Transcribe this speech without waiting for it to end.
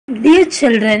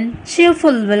children,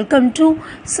 cheerful welcome to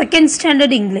 2nd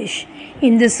Standard English.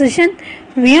 In this session,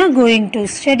 we are going to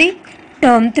study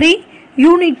Term 3,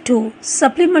 Unit 2,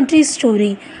 Supplementary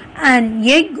Story and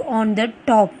Egg on the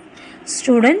Top.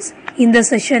 Students, in the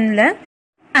session,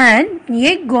 and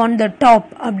egg on the top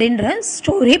அப்படின்ற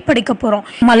story படிக்க போகிறோம்.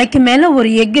 மலைக்கு மேலே ஒரு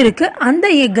egg இருக்குது. அந்த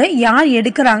எக்கை யார்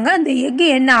எடுக்கிறாங்க, அந்த எக்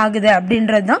என்ன ஆகுது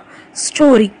அப்படின்றது தான்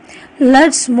story.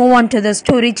 Let's move on to the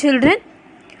story children.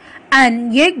 An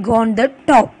egg on the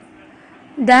top.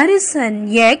 There is an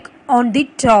egg on the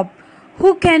top. Who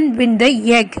can win the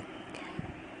egg?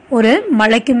 ஒரு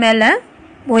மலைக்கு மேலே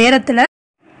உயரத்தில்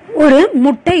ஒரு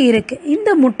முட்டை இருக்கு. இந்த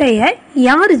முட்டையை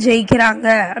யார் ஜெயிக்கிறாங்க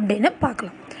அப்படின்னு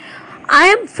பார்க்கலாம். I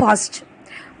am fast.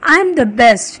 I am the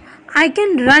best. I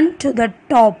can run to the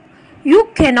top. You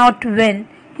cannot win.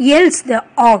 Yells the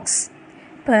ox.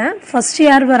 இப்போ ஃபர்ஸ்ட்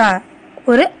யார் வரா?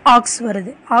 ஒரு ஆக்ஸ்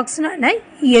வருது. ஆக்ஸ்னா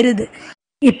எருது.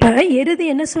 இப்போ எருது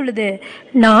என்ன சொல்லுது?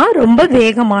 நான் ரொம்ப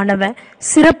வேகமானவன்,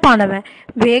 சிறப்பானவன்,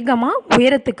 வேகமாக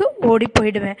உயரத்துக்கு ஓடி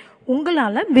போயிடுவேன்,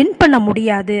 உங்களால் வின் பண்ண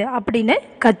முடியாது அப்படின்னு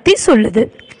கத்தி சொல்லுது.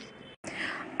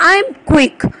 I am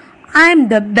quick. I am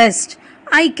the best.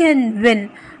 I can win.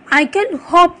 I can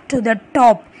hop to the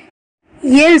top.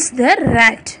 Yells the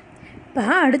rat. இப்போ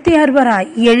அடுத்து யார் வரா?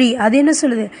 எலி. அது என்ன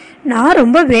சொல்லுது? நான்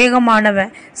ரொம்ப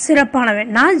வேகமானவன், சிறப்பானவன்,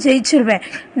 நான் ஜெயிச்சிருவேன்,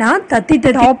 நான் தத்தி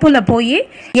டாப்பில் போய்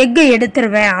எக்கை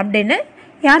எடுத்துருவேன் அப்படின்னு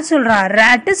யார் சொல்கிறா?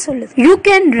 ரேட்டு சொல்லுது. You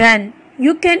can run,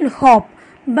 you can hop,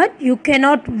 but you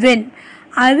cannot win.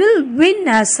 I will win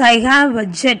as I have a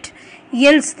jet,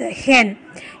 yells the hen.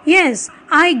 Yes,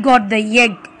 I got the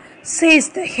egg, says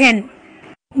the hen.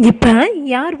 இப்போ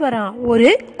யார் வரா? ஒரு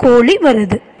கோழி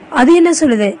வருது. அது என்ன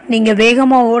சொல்லுது? நீங்கள்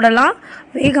வேகமாக ஓடலாம்,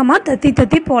 வேகமாக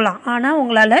தத்தி போகலாம், ஆனால்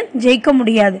உங்களால் ஜெயிக்க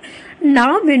முடியாது,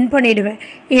 நான் வின் பண்ணிடுவேன்,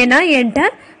 ஏன்னா என்கிட்ட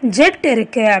ஜெட்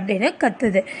இருக்கு அப்படின்னு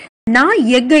கத்துது. நான்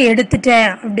எக்கை எடுத்துட்டேன்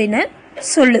அப்படின்னு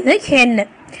சொல்லுது hen.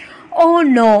 Oh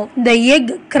no, the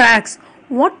egg cracks.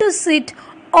 What is it?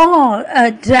 O a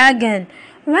dragon.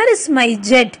 Where is my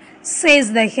jet?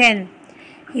 Chase the Hen.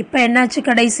 இப்போ என்னாச்சு?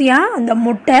 கடைசியாக அந்த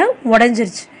முட்டை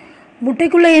உடஞ்சிருச்சு.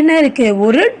 முட்டைக்குள்ளே என்ன இருக்குது?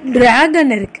 ஒரு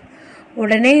டிராகன் இருக்குது.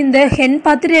 உடனே இந்த ஹென்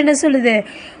பார்த்துட்டு என்ன சொல்லுது?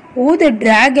 ஓ த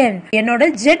டிராகன், என்னோட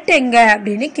ஜெட் எங்க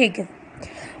அப்படின்னு கேட்குது.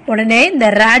 உடனே இந்த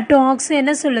ரேட்டும் ஆக்ஸும்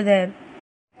என்ன சொல்லுது?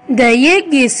 The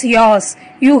egg is yours,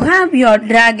 you have your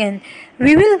dragon,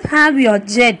 we will have your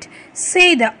jet, say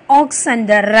the aux and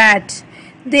the rate.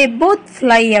 They both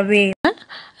fly அவே.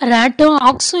 ரேட்டும்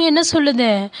ஆக்ஸும் என்ன சொல்லுது?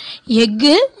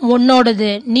 எக்கு உன்னோடது,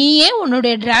 நீயே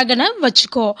உன்னுடைய டிராகனை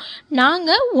வச்சுக்கோ,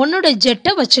 நாங்கள் உன்னோட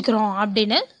ஜெட்டை வச்சுக்கிறோம்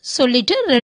அப்படின்னு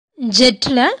சொல்லிட்டு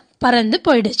ஜெட்டில் பறந்து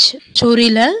போயிடுச்சு.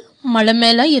 ஸ்டோரியில் மலை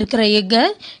மேலே இருக்கிற எக்கை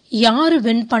யார்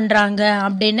வின் பண்ணுறாங்க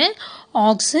அப்படின்னு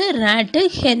ஆக்ஸு, ரேட்டு,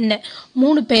 ஹென்னு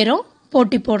 3 பேரும்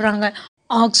போட்டி போடுறாங்க.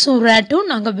 ஆக்ஸும் ரேட்டும்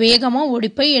நாங்கள் வேகமாக ஓடி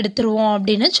போய் எடுத்துருவோம்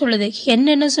அப்படின்னு சொல்லுது. ஹென்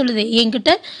என்ன சொல்லுது?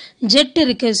 என்கிட்ட ஜெட்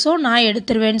இருக்குது, ஸோ நான்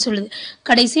எடுத்துருவேன்னு சொல்லுது.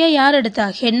 கடைசியாக யார் எடுத்தா?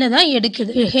 ஹென்னு தான்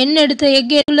எடுக்குது. ஹென் எடுத்த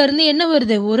எக்லேருந்து என்ன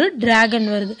வருது? ஒரு டிராகன்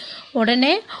வருது.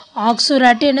 உடனே ஆக்ஸும்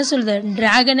ரேட்டும் என்ன சொல்லுது?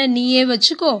 டிராகனை நீயே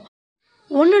வச்சுக்கோ,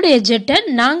 உன்னுடைய ஜெட்டை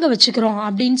நாங்கள் வச்சுக்கிறோம்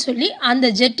அப்படின்னு சொல்லி அந்த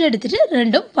ஜெட்டை எடுத்துகிட்டு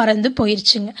ரெண்டும் பறந்து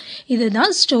போயிடுச்சுங்க.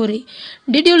 இதுதான் story.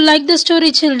 Did you like the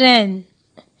story children?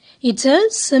 It's a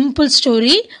simple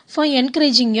story for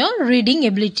encouraging your reading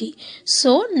ability.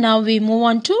 So now we move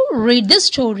on to read the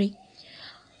story.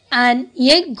 An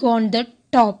egg on the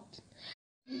top.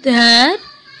 There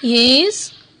is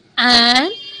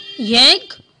an egg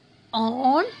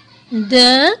on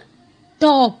the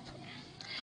top.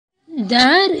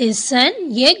 There is an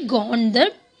egg on the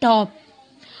top.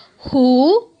 Who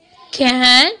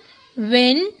can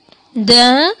win the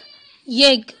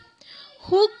egg?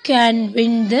 Who can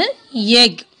win the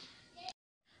egg?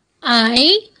 I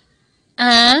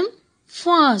am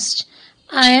fast.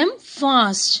 I am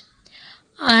fast.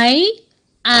 I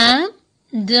am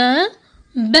the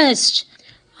best.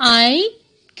 I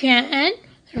can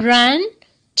run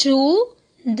to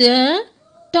the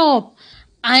top.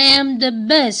 I am the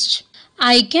best.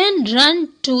 I can run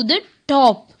to the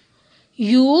top.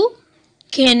 You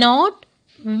cannot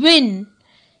win.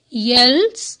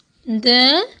 Yells the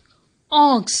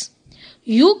ox.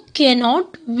 You cannot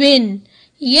win.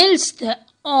 Yells the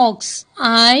ox.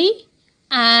 I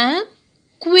am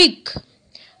quick.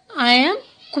 I am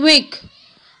quick.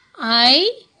 I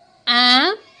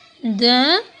am the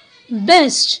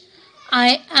best.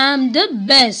 I am the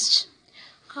best.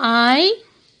 I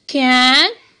can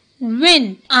win.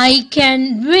 I can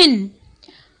win.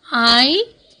 I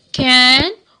can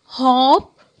hop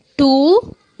to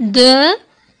the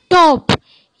top.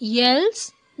 Yells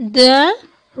the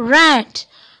rat.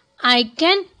 I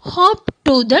can hop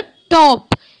to the top.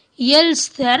 yells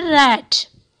the rat.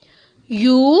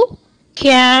 You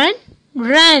can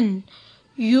run.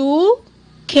 You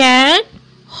can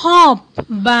hop,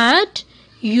 but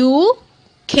you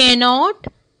cannot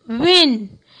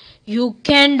win. You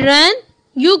can run,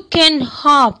 you can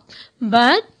hop,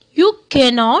 but you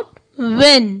cannot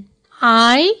win.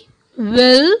 I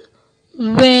will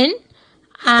win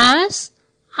as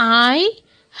I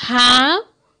have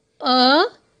a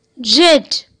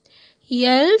jet,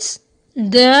 yells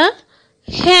the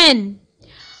hen.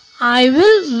 I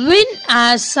will win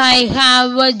as I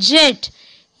have a jet,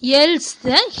 yells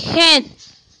the hen.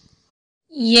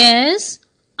 Yes,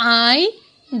 I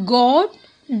got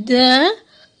the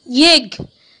egg,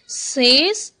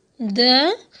 says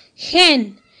the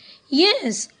hen.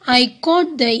 Yes, I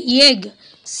got the egg,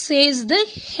 says the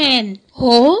hen.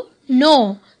 Oh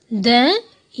no, the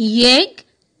egg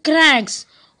cracks.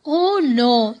 Oh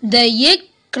no, the egg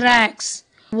cracks.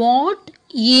 What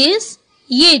is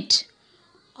it?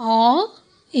 A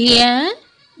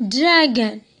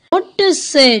dragon. What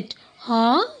is it?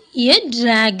 A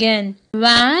dragon.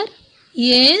 Where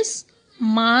is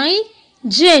my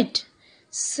jet?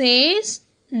 Says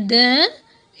the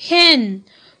hen.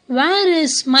 Where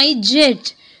is my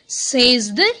jet?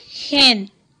 Says the hen.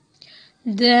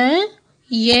 The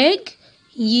egg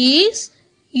is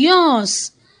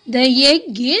yours. The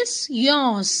egg is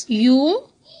yours. You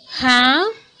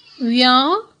have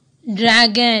your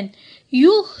dragon.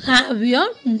 You have your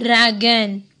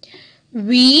dragon.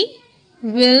 We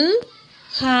will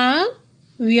have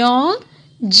your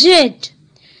jet,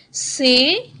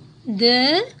 say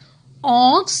the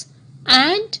ox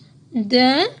and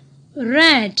the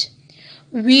rat.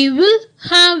 We will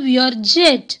have your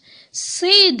jet,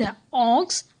 say the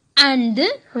ox and the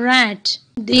rat.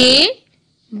 They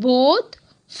both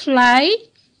fly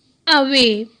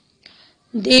away.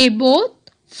 They both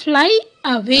fly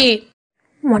away.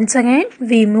 Once again,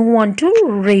 we move on to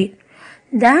read.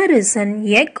 There is an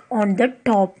egg on the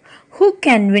top. Who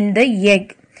can win the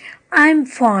egg? I'm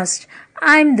fast.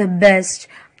 I'm the best.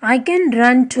 I can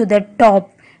run to the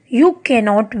top. You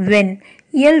cannot win,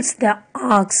 yells the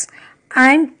ox.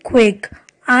 I'm quick.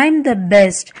 I'm the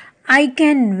best. I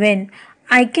can win.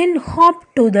 I can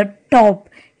hop to the top,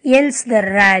 yells the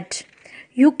rat.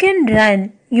 You can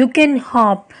run. You can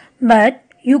hop, but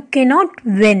you cannot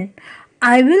win.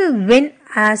 I will win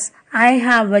as I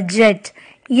have a jet,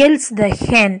 yells the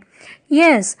hen.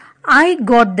 Yes, I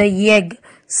got the egg,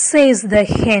 says the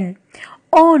hen.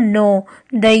 Oh no,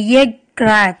 the egg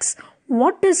cracks.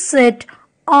 What is it?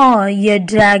 Ah, a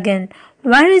dragon.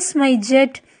 Where is my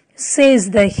jet?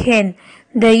 Says the hen.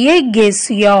 The egg is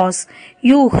yours.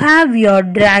 You have your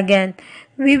dragon.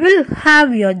 We will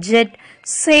have your jet,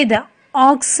 say the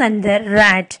ox and the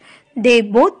rat. They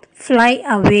both fly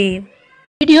away.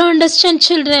 Did you understand,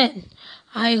 children?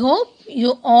 I hope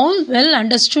you all well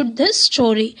understood this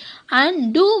story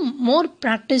and do more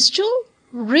practice to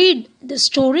read the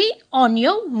story on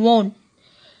your own.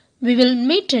 We will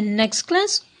meet in next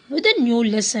class with a new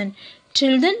lesson.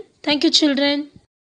 Till then, thank you, children.